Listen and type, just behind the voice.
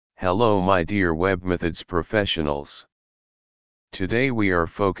Hello my dear webMethods professionals. Today we are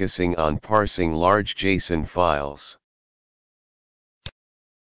focusing on parsing large JSON files.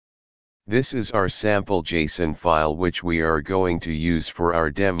 This is our sample JSON file which we are going to use for our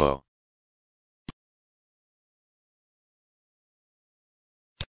demo.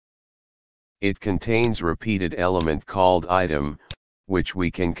 It contains repeated element called item, which we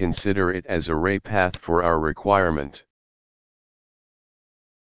can consider it as array path for our requirement.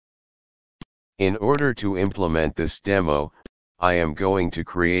 In order to implement this demo, I am going to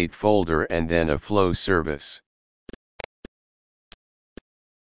create folder and then a flow service.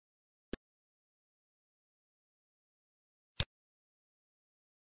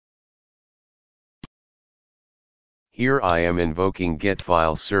 Here I am invoking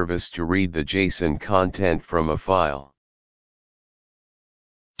getFile service to read the JSON content from a file.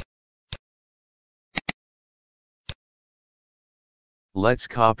 Let's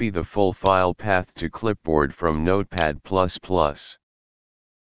copy the full file path to clipboard from Notepad++.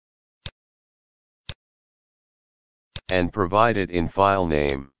 And provide it in file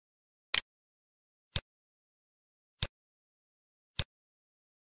name.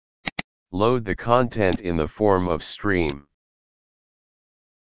 Load the content in the form of stream.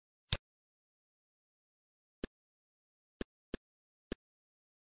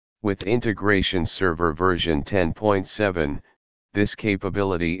 With Integration Server version 10.7, this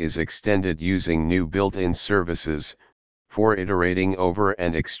capability is extended using new built-in services, for iterating over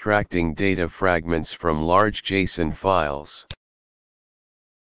and extracting data fragments from large JSON files.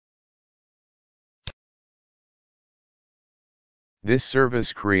 This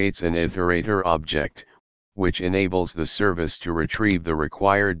service creates an iterator object, which enables the service to retrieve the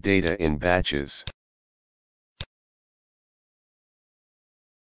required data in batches.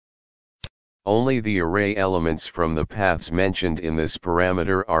 Only the array elements from the paths mentioned in this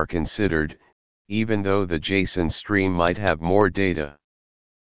parameter are considered, even though the JSON stream might have more data.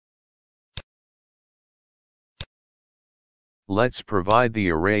 Let's provide the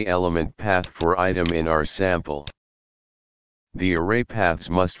array element path for item in our sample. The array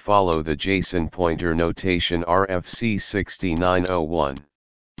paths must follow the JSON pointer notation RFC 6901.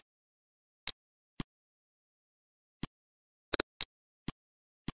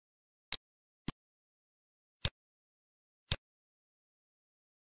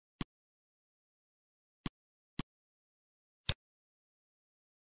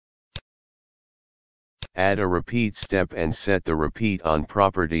 Add a repeat step and set the repeat on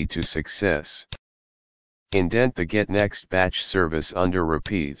property to success. Indent the getNextBatch service under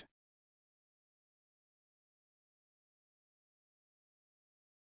repeat.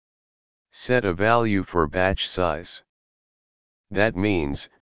 Set a value for batch size. That means,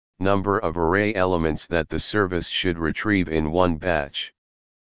 number of array elements that the service should retrieve in one batch.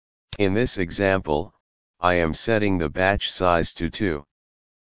 In this example, I am setting the batch size to 2.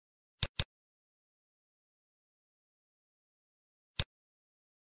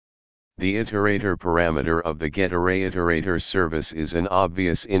 The iterator parameter of the getArrayIterator service is an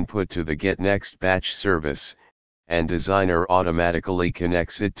obvious input to the getNextBatch service, and designer automatically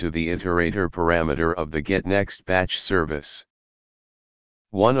connects it to the iterator parameter of the getNextBatch service.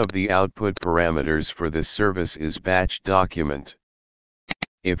 One of the output parameters for this service is batch document.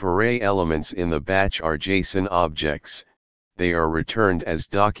 If array elements in the batch are JSON objects, they are returned as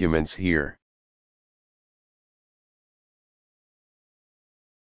documents here.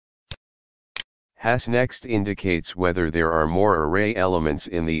 HasNext indicates whether there are more array elements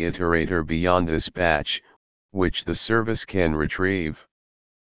in the iterator beyond this batch, which the service can retrieve.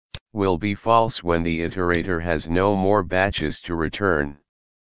 Will be false when the iterator has no more batches to return.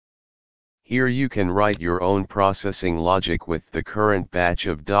 Here you can write your own processing logic with the current batch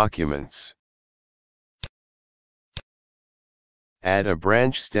of documents. Add a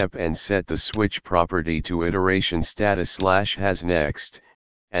branch step and set the switch property to iteration status/hasNext,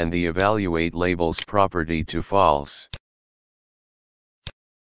 and the evaluate labels property to false.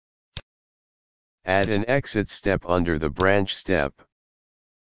 Add an exit step under the branch step.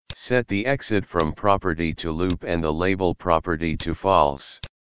 Set the exit from property to loop and the label property to false.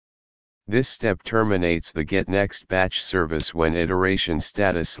 This step terminates the getNextBatch service when iteration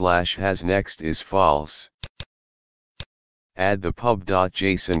status/hasNext is false. Add the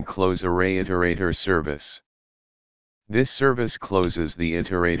pub.json close array iterator service. This service closes the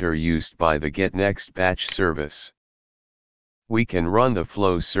iterator used by the getNextBatch service. We can run the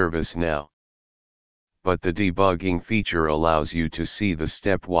flow service now. But the debugging feature allows you to see the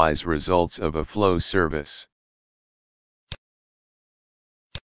stepwise results of a flow service.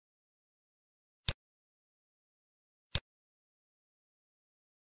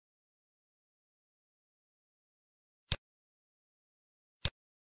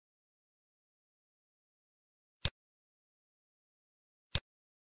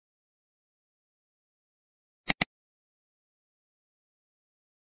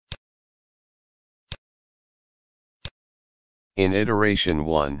 In iteration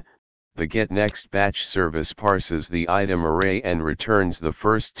 1, the getNextBatch service parses the item array and returns the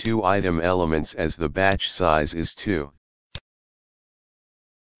first two item elements as the batch size is 2.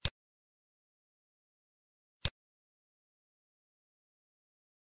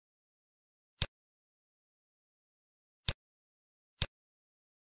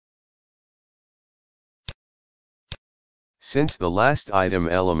 Since the last item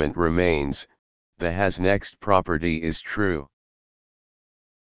element remains, the hasNext property is true.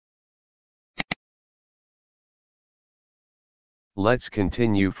 Let's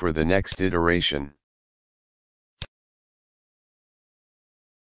continue for the next iteration.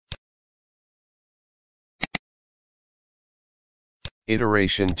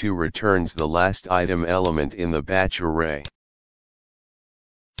 Iteration 2 returns the last item element in the batch array.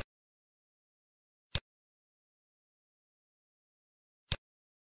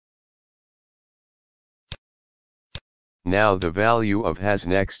 Now the value of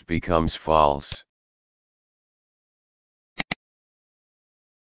hasNext becomes false.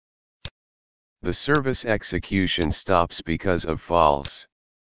 The service execution stops because of false.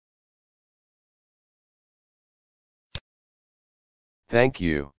 Thank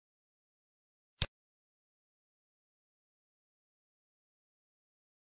you.